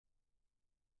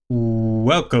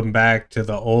welcome back to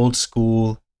the old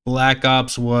school Black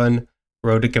Ops 1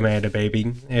 Road to Commander,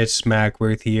 baby. It's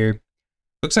Smackworth here.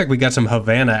 Looks like we got some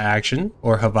Havana action,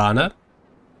 or Havana.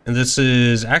 And this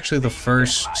is actually the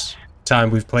first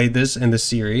time we've played this in the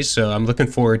series, so I'm looking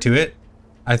forward to it.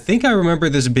 I think I remember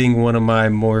this being one of my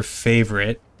more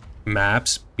favorite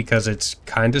maps, because it's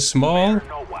kind of small.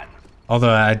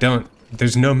 Although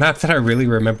there's no map that I really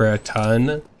remember a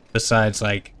ton, besides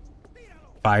like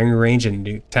Firing Range and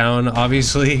Nuketown,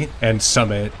 obviously, and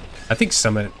Summit. I think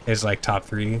Summit is like top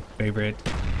 3 favorite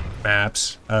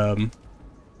maps. But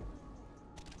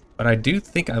I do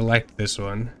think I liked this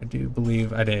one. I do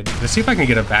believe I did. Let's see if I can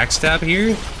get a backstab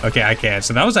here. Okay, I can.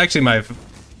 So that was actually my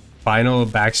final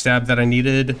backstab that I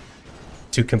needed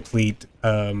to complete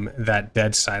that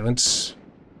Dead Silence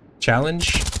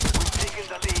challenge.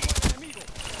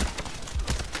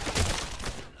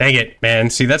 Dang it,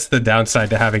 man. See, that's the downside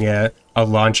to having a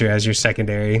launcher as your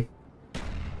secondary.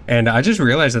 And I just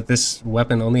realized that this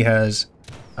weapon only has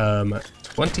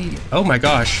 20... Oh my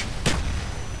gosh.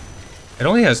 It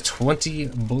only has 20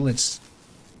 bullets.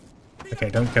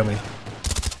 Okay, don't kill me.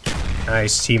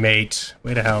 Nice, teammate.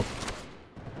 Way to help.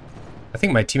 I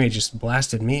think my teammate just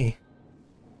blasted me.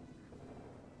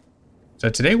 So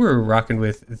today we're rocking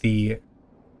with the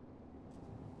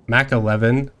Mac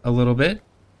 11 a little bit.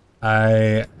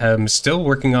 I am still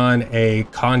working on a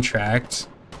contract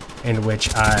in which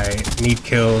I need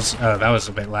kills. Oh, that was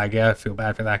a bit laggy. I feel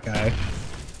bad for that guy.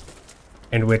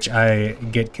 In which I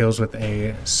get kills with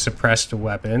a suppressed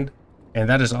weapon. And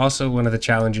that is also one of the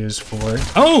challenges for...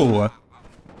 Oh!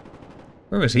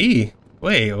 Where was he?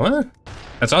 Wait, what?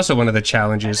 That's also one of the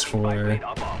challenges for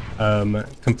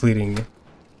completing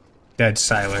Dead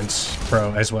Silence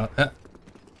Pro as well.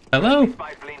 Hello?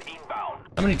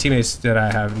 How many teammates did I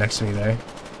have next to me there?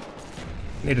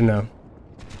 Need to know.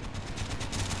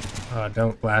 Oh,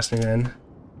 don't blast me, man.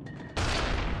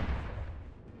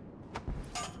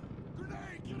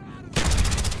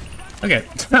 Okay.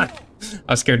 I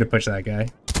was scared to push that guy.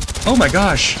 Oh my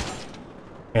gosh!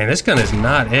 Man, this gun is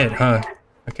not it, huh?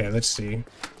 Okay, let's see.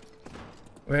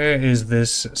 Where is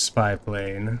this spy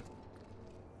plane?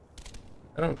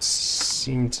 I don't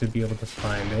seem to be able to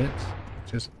find it.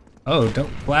 Just... Oh, don't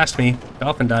blast me.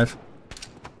 Dolphin dive.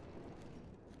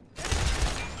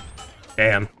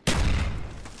 Damn.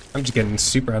 I'm just getting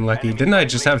super unlucky. Didn't I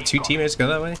just have 2 teammates go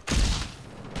that way?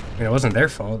 I mean, it wasn't their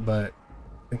fault, but...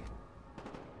 I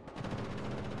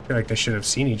feel like they should have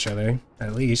seen each other,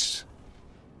 at least.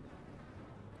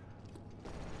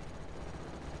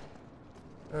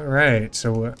 Alright,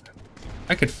 so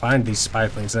I could find these spy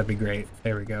planes, that'd be great.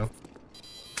 There we go.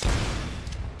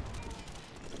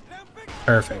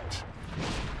 Perfect.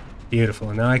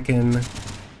 Beautiful. Now I can...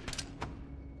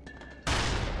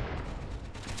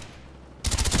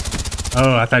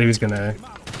 Oh, I thought he was gonna...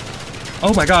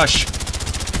 Oh my gosh!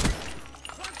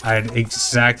 I had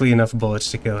exactly enough bullets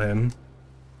to kill him.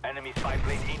 Enemy spy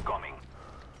plane incoming.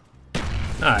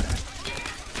 Ah.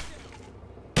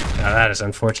 Now that is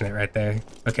unfortunate right there.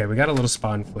 Okay, we got a little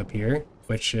spawn flip here,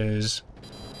 which is...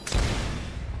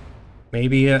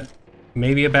 maybe a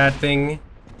bad thing.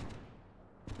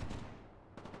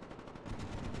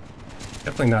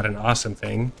 Definitely not an awesome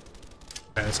thing.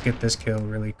 Alright, let's get this kill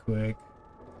really quick.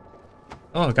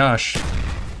 Oh gosh.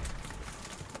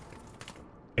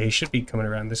 Okay, he should be coming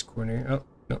around this corner. Oh,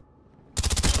 no.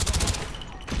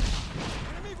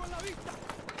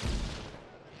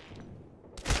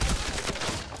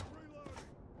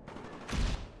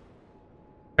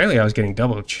 Apparently I was getting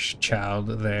double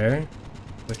chowed there,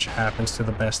 which happens to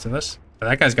the best of us. But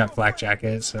that guy's got flak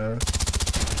jacket, so...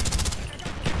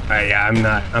 Alright,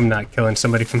 yeah, I'm not killing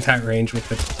somebody from that range with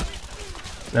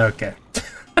the... Okay.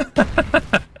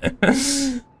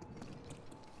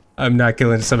 I'm not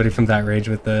killing somebody from that range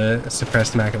with the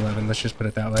suppressed Mac 11, let's just put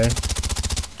it that way.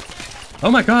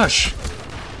 Oh my gosh!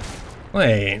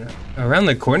 Wait, around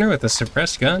the corner with a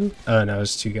suppressed gun? Oh no,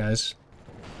 it's 2 guys.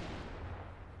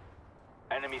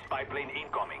 Enemy spy plane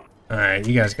incoming. Alright,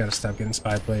 you guys gotta stop getting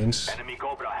spy planes. Enemy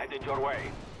Cobra headed your way.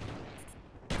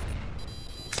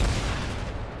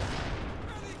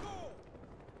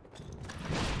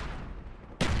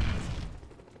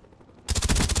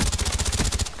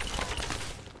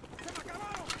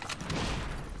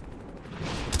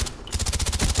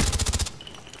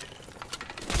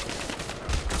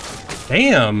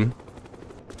 Damn!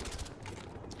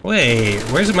 Wait,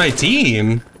 where's my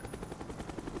team?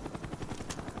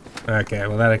 Okay,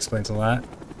 well that explains a lot.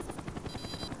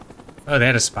 Oh, they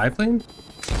had a spy plane?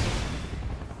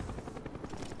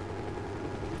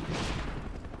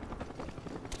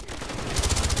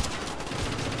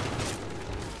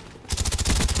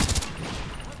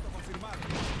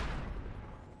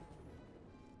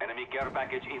 care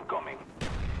package incoming.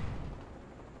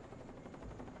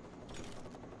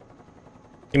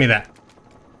 Give me that.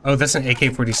 Oh, that's an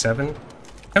AK-47? I kind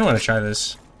of want to try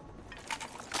this.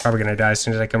 Probably gonna die as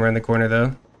soon as I come around the corner,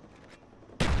 though.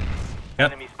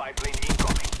 Yep. Enemy spy plane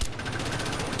incoming.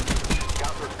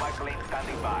 Counter spy plane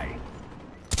standing by.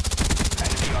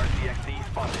 Enemy RCXD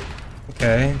spotted.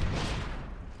 Okay.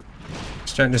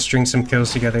 Starting to string some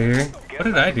kills together here. What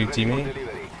did I do, teammate?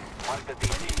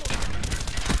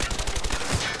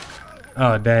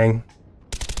 Oh, dang.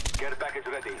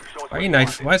 Why are you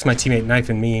knife? Why is my teammate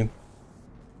knifing me?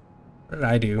 What did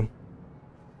I do?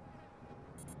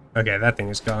 Okay, that thing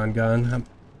is gone.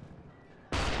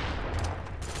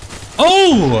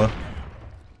 Oh!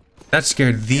 That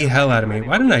scared the hell out of me.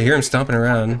 Why didn't I hear him stomping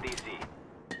around?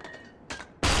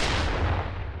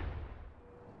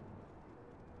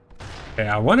 Okay,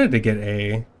 I wanted to get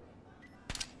a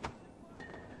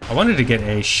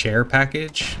share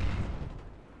package,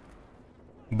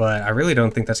 but I really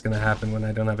don't think that's gonna happen when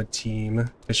I don't have a team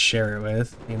to share it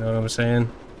with. You know what I'm saying?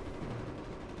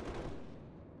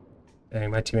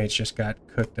 Dang, my teammates just got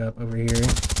cooked up over here.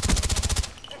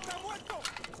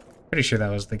 Pretty sure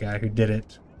that was the guy who did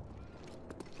it.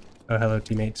 Oh, hello,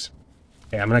 teammates.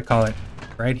 Okay, I'm gonna call it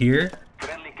right here.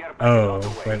 Oh,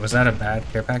 wait, was that a bad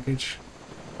care package?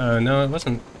 Oh, no, it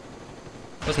wasn't.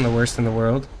 It wasn't the worst in the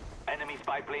world. Enemy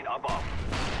spy plane above.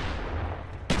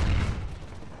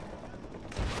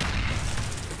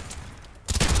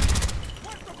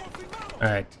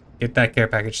 Alright, get that care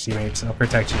package, teammates. I'll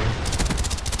protect you.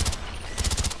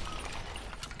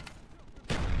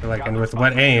 Like, and with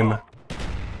what aim?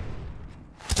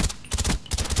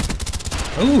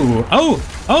 Ooh, oh,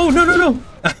 no.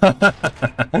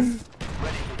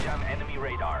 Ready to jam enemy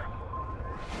radar.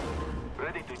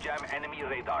 Ready to jam enemy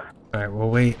radar. Alright, we'll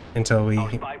wait until we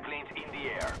Spy planes in the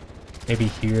air. maybe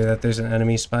hear that there's an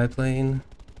enemy spy plane.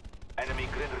 Enemy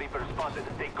Grid Reaper spotted.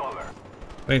 Take cover.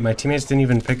 Wait, my teammates didn't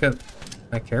even pick up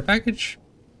my care package?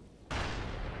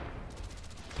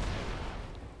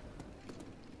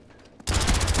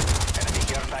 Enemy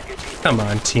care package incoming. Come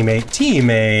on, teammate.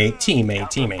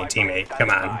 Come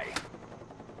on.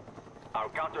 Our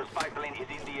counter spy plane is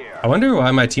in the air. I wonder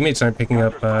why my teammates aren't picking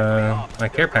up my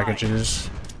care packages.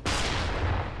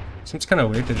 Seems kind of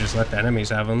weird to just let the enemies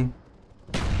have them.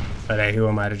 But hey, who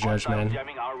am I to judge, man?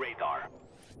 Jamming our radar.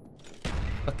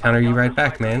 I'll counter you right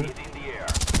back, man. Is in the air.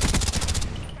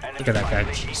 Look at that guy.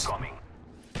 Enemy spy plane Jeez. incoming.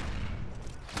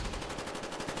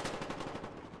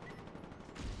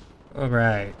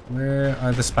 Alright, where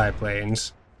are the spy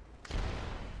planes?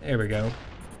 There we go.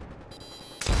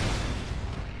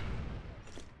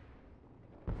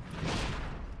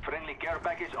 Friendly care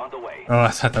package on the way. Oh, I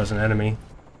thought that was an enemy.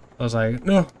 I was like,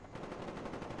 no.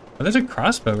 Oh, there's a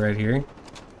crossbow right here.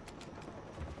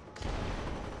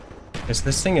 Is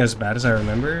this thing as bad as I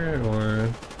remember, or...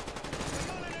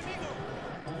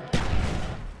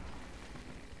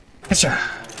 Gotcha.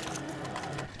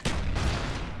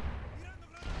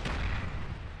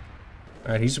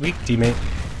 Alright, he's weak, teammate.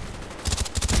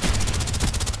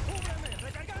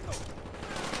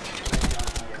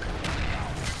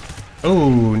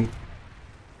 Oh,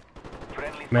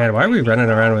 man, why are we running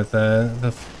around with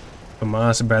the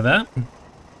FAMAS, brother? Come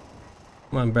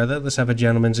on, brother, let's have a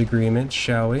gentleman's agreement,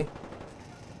 shall we?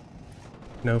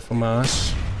 No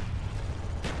FAMAS.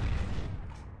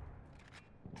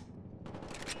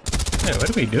 Hey, what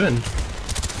are we doing?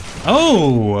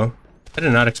 Oh! I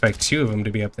did not expect two of them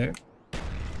to be up there.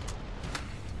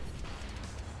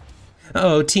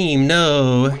 Oh, team,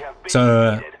 no.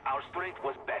 So, Our strength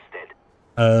was bested.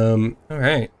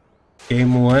 alright.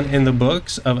 Game 1 in the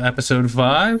books of episode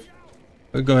 5.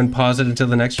 We'll go and pause it until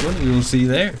the next one. We will see you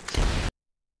there.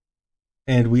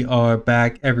 And we are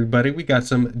back, everybody. We got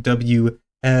some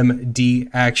WMD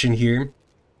action here.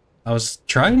 I was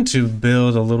trying to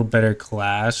build a little better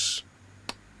class,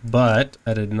 but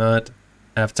I did not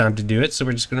have time to do it, so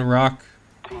we're just gonna rock.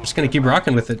 We're just gonna keep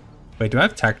rocking with it. Wait, do I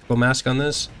have tactical mask on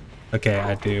this? Okay,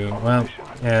 I do. Well,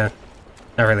 yeah,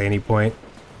 not really any point.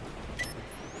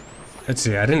 Let's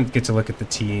see, I didn't get to look at the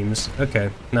teams. Okay,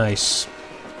 nice.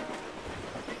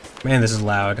 Man, this is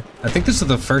loud. I think this is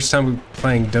the first time we're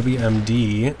playing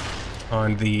WMD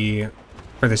on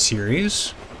for the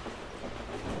series.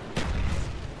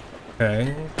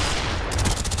 Okay.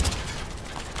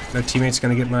 No teammate's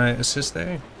gonna get my assist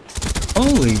there.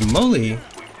 Holy moly!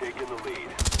 We've taken the lead.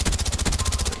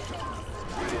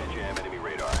 Ready to jam enemy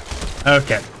radar.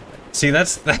 Okay. See,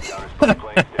 that's Counter spy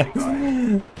plane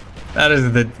standing by. that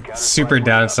is the super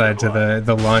downside to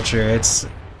the launcher. It's,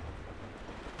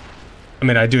 I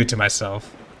mean, I do it to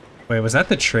myself. Wait, was that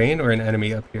the train or an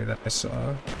enemy up here that I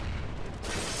saw?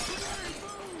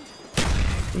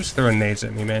 Who's throwing nades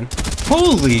at me, man?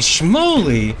 Holy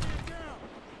schmoly!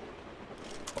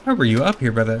 Why were you up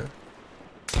here, brother?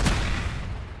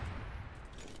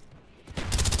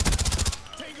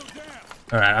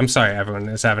 Alright, I'm sorry everyone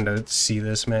is having to see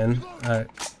this, man.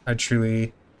 I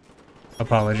truly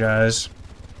apologize.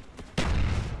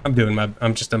 I'm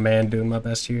just a man doing my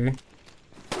best here.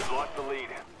 We've lost the lead.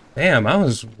 Damn, I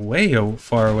was way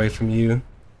far away from you.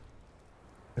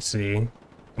 Let's see.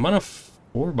 I'm on a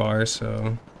 4 bar,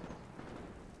 so...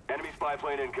 Enemy spy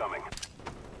plane incoming.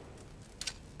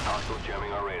 Hostile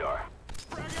jamming our radar.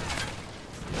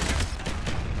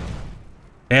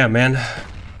 Damn, man.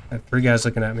 Got 3 guys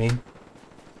looking at me.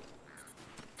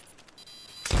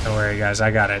 Don't worry, guys.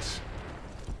 I got it.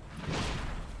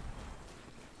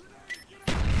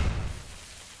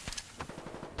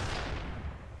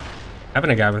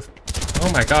 Having a guy with...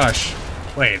 Oh my gosh.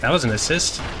 Wait, that was an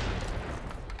assist?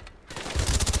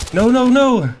 No, no,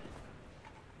 no!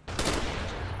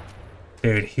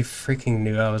 Dude, he freaking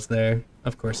knew I was there.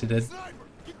 Of course he did.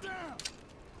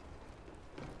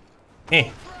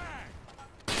 Hey.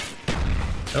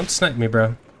 Don't snipe me,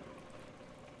 bro.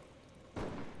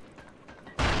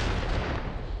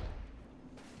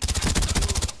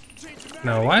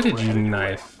 No, why did you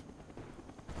knife?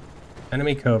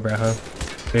 Enemy Cobra, huh?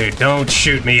 Dude, don't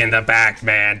shoot me in the back,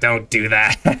 man. Don't do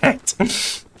that.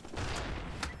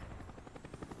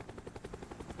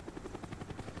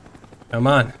 Come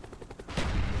on.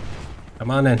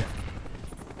 Come on in.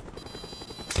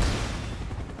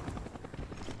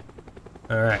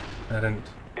 Alright, I didn't...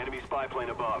 Enemy spy plane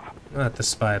above. Not the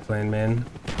spy plane, man.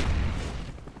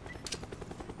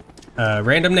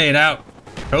 Random nade out.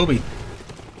 Kobe.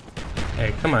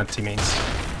 Hey, come on, teammates.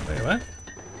 Wait, what?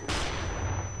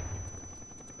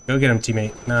 Go get him,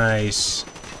 teammate. Nice.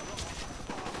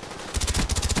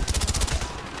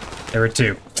 There were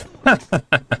 2.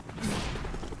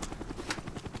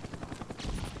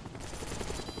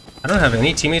 I don't have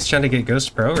any teammates trying to get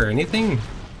Ghost Pro or anything.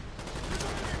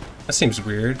 That seems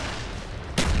weird.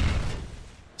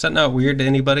 Is that not weird to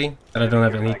anybody? That I don't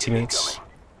have any teammates?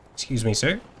 Excuse me,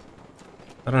 sir.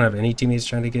 I don't have any teammates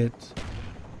trying to get...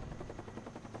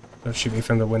 Don't shoot me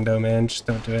from the window, man. Just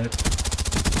don't do it.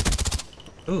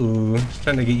 Ooh, just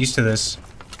trying to get used to this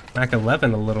Mac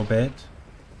 11 a little bit.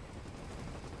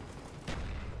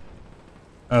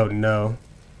 Oh, no.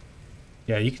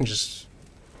 Yeah, you can just...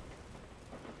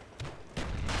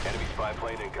 Enemy spy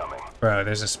plane incoming. Bro,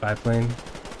 there's a spy plane.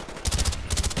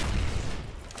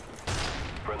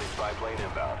 Friendly spy plane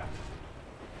inbound.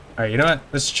 Alright, you know what?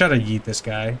 Let's try to yeet this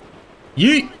guy.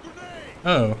 Yeet!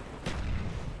 Oh.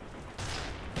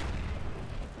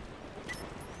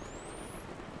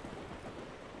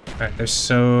 Alright, there's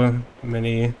so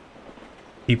many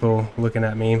people looking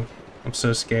at me. I'm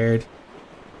so scared.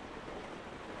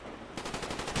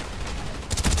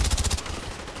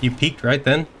 You peeked right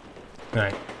then?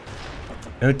 Alright.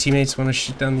 No teammates want to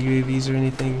shoot down the UAVs or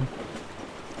anything?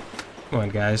 Come on,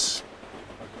 guys.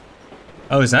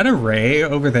 Oh, is that a Ray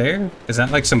over there? Is that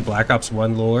like some Black Ops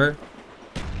 1 lore?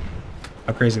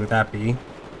 How crazy would that be?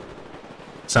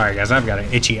 Sorry, guys, I've got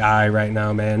an itchy eye right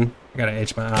now, man. I gotta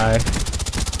itch my eye.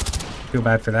 Feel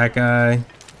bad for that guy.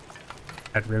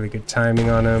 Had really good timing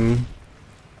on him.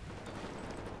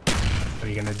 What are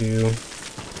you gonna do?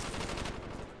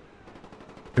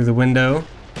 Through the window.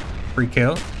 Free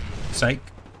kill. Psych.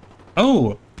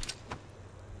 Oh!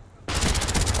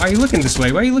 Why are you looking this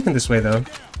way? Why are you looking this way, though?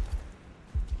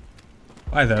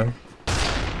 Why, though?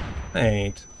 I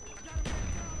ain't.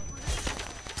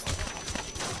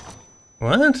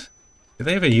 What? Do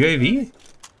they have a UAV?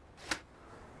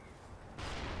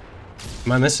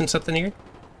 Am I missing something here?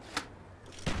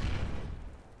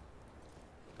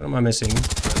 What am I missing?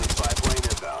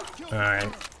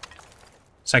 Alright.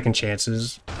 Second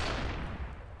chances.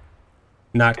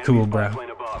 Not cool, bro.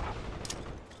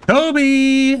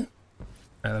 Kobe! Alright,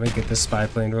 let me get this spy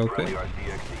plane real quick.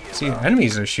 See,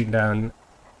 enemies are shooting down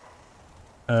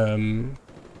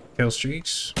kill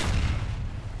streaks.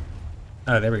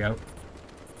 Oh, there we go.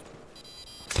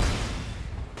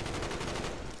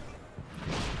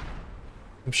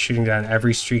 I'm shooting down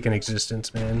every streak in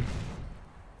existence, man.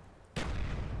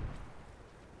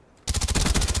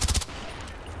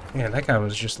 Man, that guy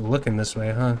was just looking this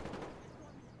way, huh?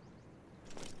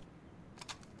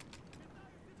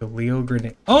 The Leo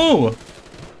grenade. Oh!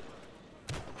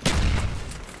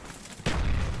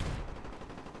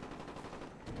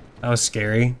 That was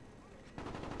scary.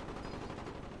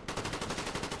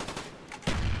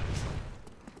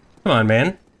 Come on,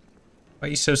 man. Why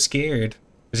are you so scared?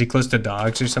 Is he close to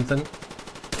dogs or something?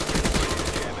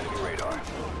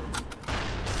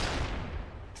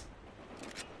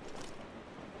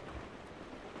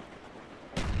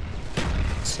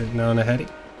 Sitting on a heady.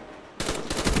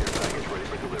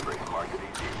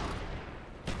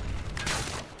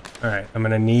 Alright, I'm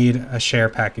gonna need a share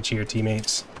package here,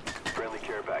 teammates. Friendly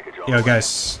care package on Yo, the way.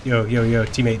 guys. Yo,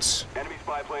 teammates. Enemy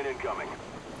spy plane incoming.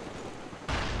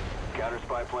 Counter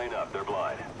spy plane up. They're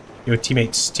blind. Yo,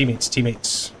 teammates. Dang.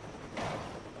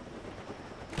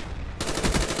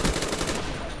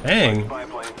 Spy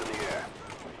planes in the air.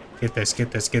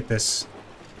 Get this.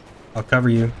 I'll cover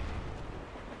you.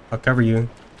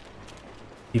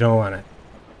 You don't want it.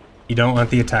 You don't want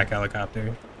the attack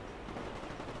helicopter.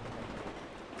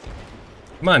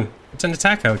 Come on. It's an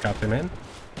attack helicopter, man.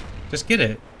 Just get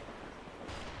it.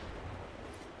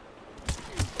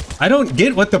 I don't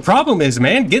get what the problem is,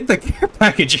 man. Get the care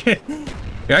package. You're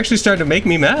actually starting to make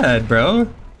me mad, bro.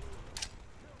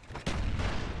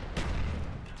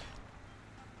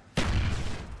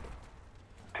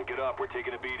 Pick it up. We're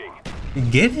taking a beating.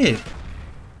 Get it.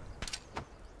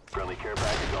 Friendly care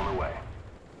package on the way.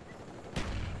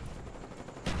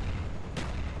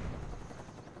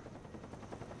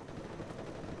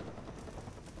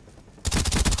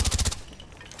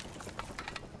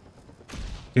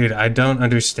 Dude, I don't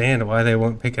understand why they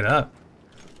won't pick it up.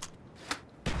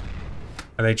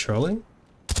 Are they trolling?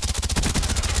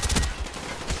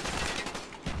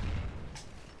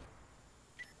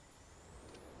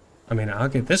 I mean, I'll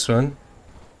get this one.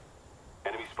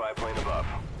 Enemy spy plane above.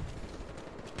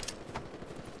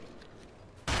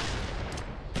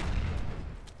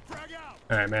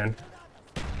 Alright, man.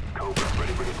 Cobra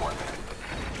ready for deployment.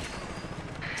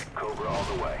 Cobra all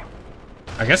the way.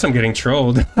 I guess I'm getting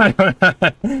trolled.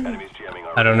 Enemies jamming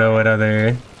our I don't know what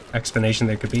other explanation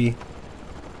there could be.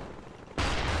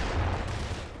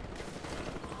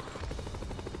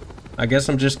 I guess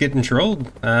I'm just getting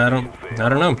trolled. I don't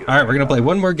know. All right, we're gonna play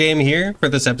one more game here for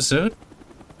this episode.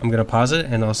 I'm gonna pause it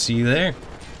and I'll see you there.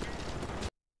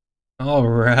 All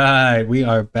right, we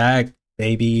are back,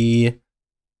 baby.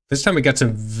 This time we got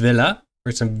some Villa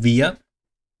or some Via.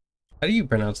 How do you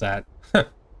pronounce that?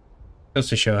 Goes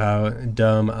to show how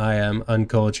dumb I am,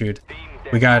 uncultured.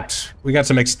 We got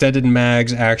some extended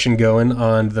mags action going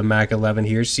on the Mac 11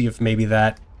 here. See if maybe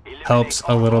that helps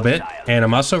a little bit. And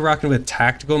I'm also rocking with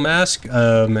tactical mask.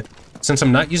 Since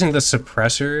I'm not using the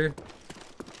suppressor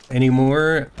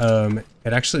anymore,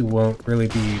 it actually won't really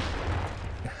be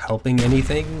helping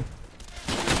anything,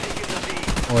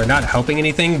 or not helping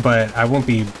anything, but I won't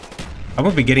be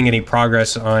getting any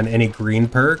progress on any green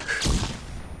perk.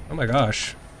 Oh my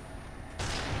gosh.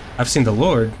 I've seen the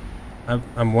Lord.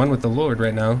 I'm one with the Lord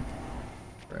right now.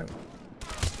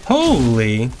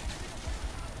 Holy!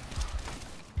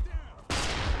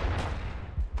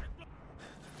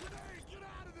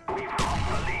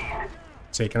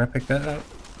 See, can I pick that up?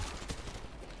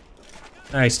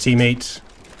 Nice, teammate.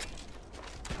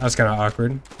 That was kind of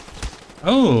awkward.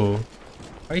 Oh!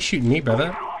 Why are you shooting me,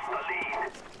 brother?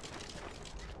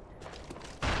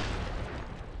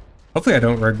 Hopefully I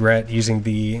don't regret using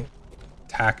the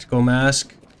tactical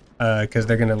mask, because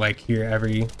they're gonna like hear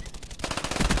every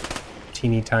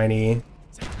teeny tiny.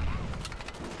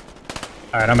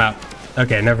 Alright, I'm out.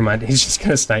 Okay, never mind. He's just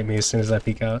gonna snipe me as soon as I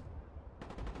peek out.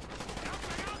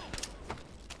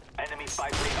 Enemy spy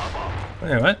plane above.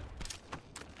 Wait, what?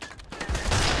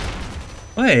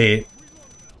 Wait.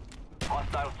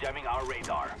 Hostiles jamming our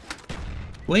radar.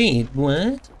 Wait,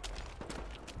 what?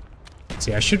 Let's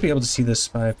see, I should be able to see this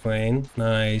spy plane.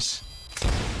 Nice.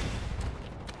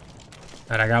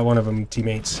 Alright, I got one of them,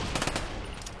 teammates.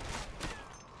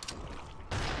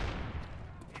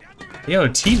 Yo,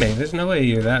 teammate, there's no way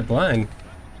you're that blind.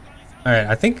 Alright,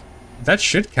 I think that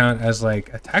should count as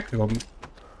like a tactical.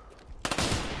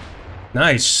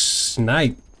 Nice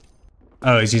snipe.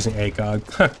 Oh, he's using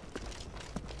ACOG. I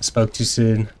spoke too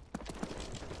soon.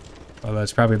 Although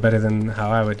it's probably better than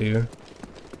how I would do.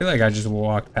 I feel like I just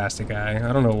walked past a guy.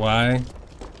 I don't know why.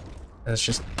 That's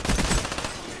just...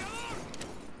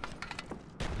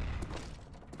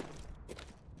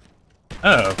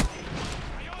 Oh.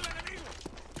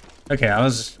 Okay, I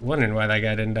was wondering why that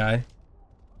guy didn't die.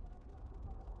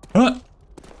 Huh!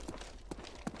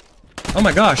 Oh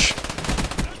my gosh!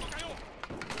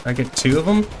 I get two of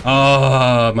them?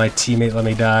 Oh, my teammate let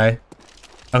me die.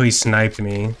 Oh, he sniped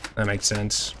me. That makes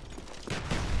sense.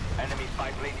 Enemy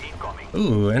spy plane incoming.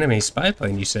 Ooh, enemy spy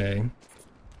plane, you say?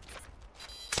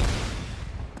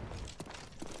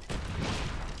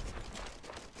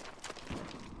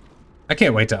 I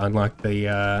can't wait to unlock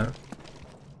the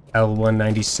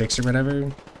L196 or whatever.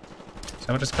 Is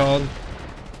that what it's called?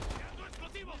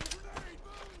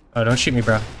 Oh, don't shoot me,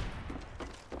 bro.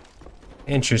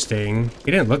 Interesting.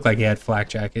 He didn't look like he had flak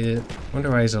jacket.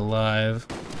 Wonder why he's alive.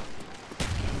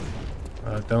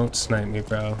 Oh, don't snipe me,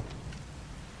 bro.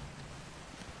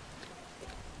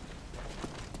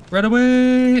 Run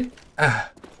away! Ah.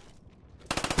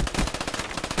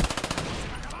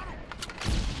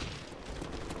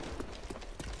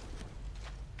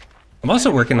 I'm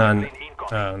also working on,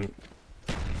 okay,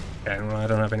 well, I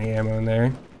don't have any ammo in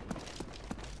there.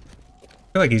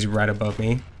 I feel like he's right above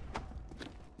me.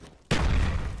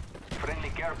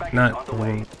 Not,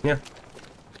 yeah.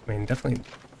 I mean, definitely.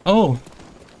 Oh!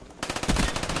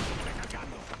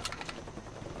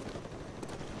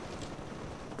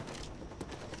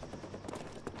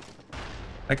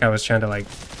 That guy was trying to like...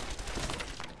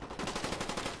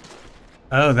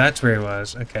 Oh, that's where he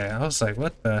was. Okay, I was like,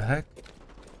 what the heck?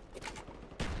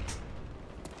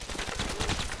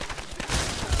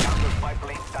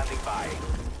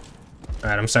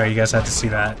 Alright, I'm sorry you guys had to see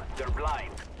that.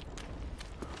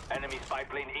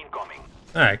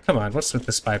 Alright, come on. What's with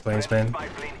the spy planes, man?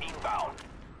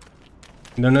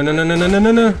 No, no, no, no, no, no, no,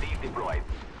 no, no.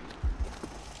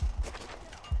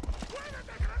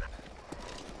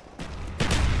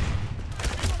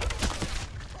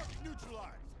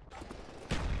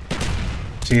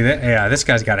 See that? Yeah, this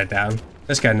guy's got it down.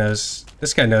 This guy knows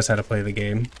how to play the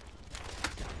game.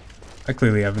 I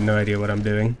clearly have no idea what I'm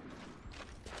doing.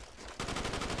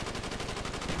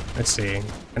 Let's see.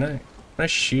 Can I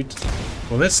shoot?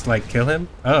 Will this like kill him?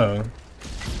 Oh.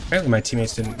 Apparently my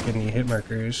teammates didn't get any hit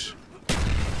markers.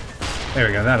 There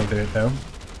we go, that'll do it though.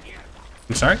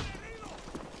 I'm sorry?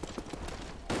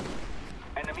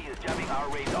 Enemy is jamming our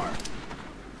radar.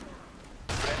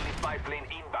 Friendly spy plane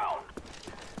inbound.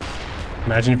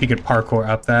 Imagine if you could parkour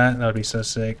up that. That would be so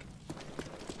sick.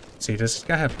 Let's see, does this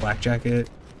guy have black jacket?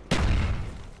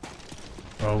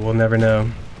 Well, we'll never know.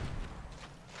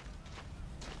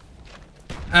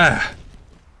 Ah!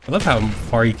 I love how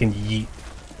far you can yeet.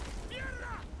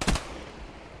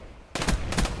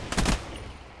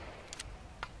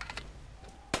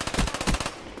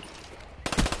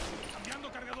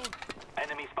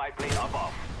 Enemy spy plane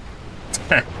above.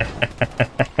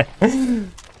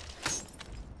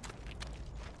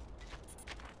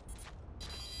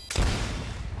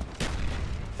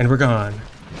 And we're gone.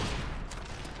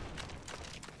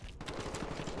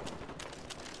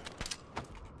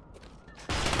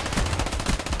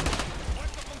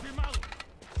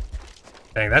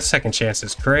 Dang, that second chance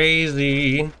is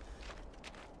crazy.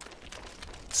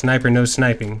 Sniper, no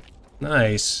sniping.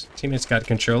 Nice. Teammates got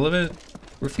control of it.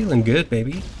 We're feeling good,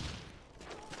 baby.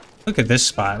 Look at this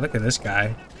spot. Look at this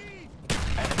guy.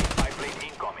 Enemy spy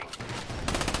plane incoming.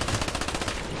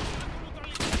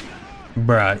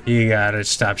 Bruh, you gotta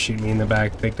stop shooting me in the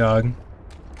back, big dog.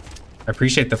 I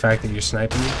appreciate the fact that you're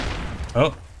sniping.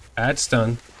 Oh, bad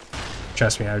stun.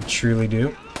 Trust me, I truly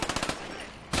do.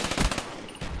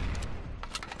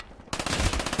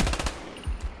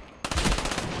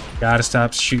 Gotta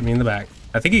stop shooting me in the back.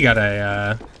 I think he got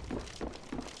a,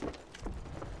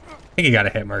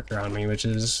 hit marker on me, which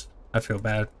is, I feel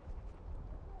bad.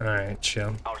 Alright,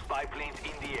 chill. Our spy planes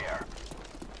in the air.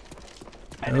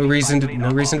 No reason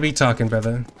to be talking,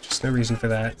 brother. Just no reason for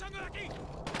that.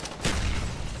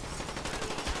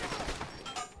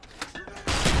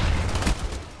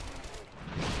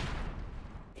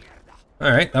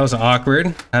 Alright, that was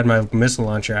awkward. Had my missile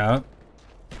launcher out.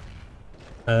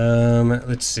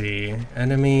 Let's see.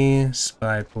 Enemy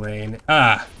spy plane.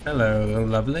 Ah, hello,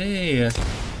 lovely.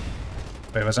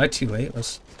 Wait, was I too late?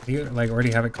 Do you like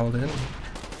already have it called in?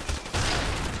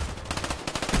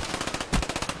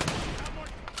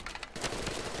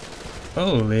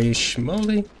 Holy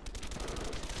schmoly.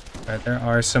 Alright, there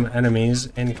are some enemies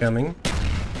incoming.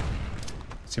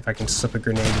 See if I can slip a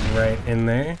grenade right in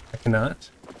there. I cannot.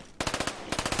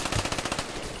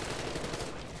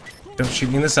 Don't shoot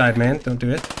me in the side, man. Don't do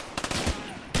it.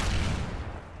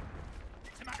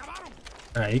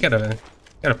 Alright, you gotta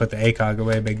put the ACOG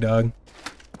away, big dog.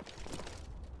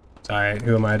 Sorry,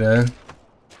 who am I to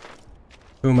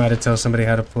tell somebody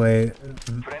how to play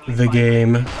the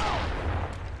game?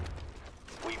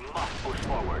 We must push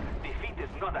forward. Defeat is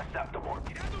not acceptable.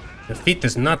 Defeat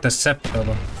is not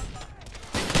acceptable.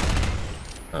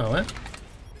 Oh, what?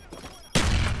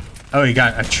 Oh, he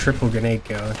got a triple grenade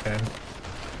kill. Okay.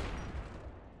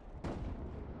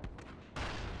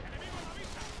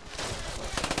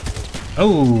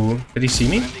 Oh, did he see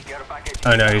me?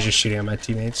 Oh no, he's just shooting at my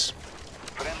teammates.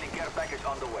 Friendly care package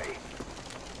on the way.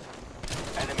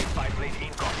 Enemy spy plane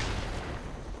incoming.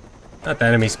 Not the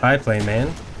enemy spy plane,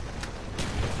 man.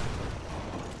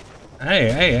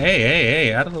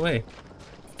 Hey, out of the way.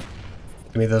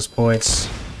 Give me those points.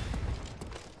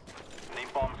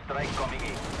 Napalm strike coming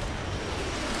in.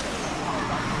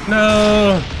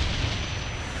 No!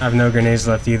 I have no grenades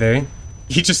left either.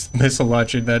 He just missile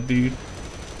launched that dude.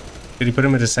 Did he put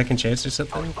him at a second chance or Our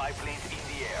something? spy planes in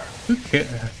the air.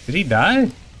 Who did he die?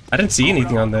 I didn't see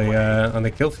anything on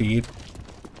the kill feed.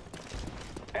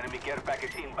 Enemy care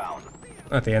package inbound.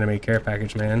 Not the enemy care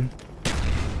package, man. I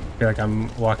feel like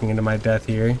I'm walking into my death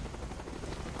here.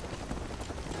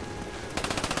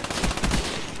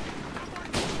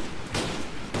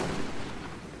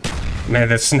 Man,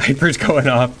 the snipers going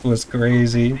off was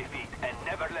crazy. Defeat and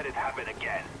never let it happen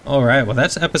again. Alright, well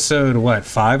that's episode, what,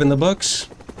 5 in the books?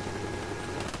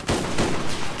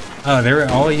 Oh, they were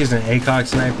all using ACOG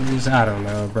snipers? I don't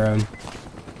know, bro.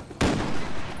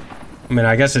 I mean,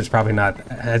 I guess it's probably not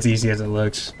as easy as it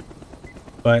looks.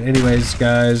 But anyways,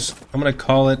 guys, I'm going to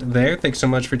call it there. Thanks so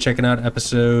much for checking out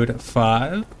episode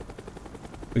 5.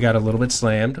 We got a little bit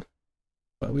slammed,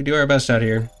 but we do our best out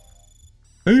here.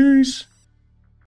 Peace!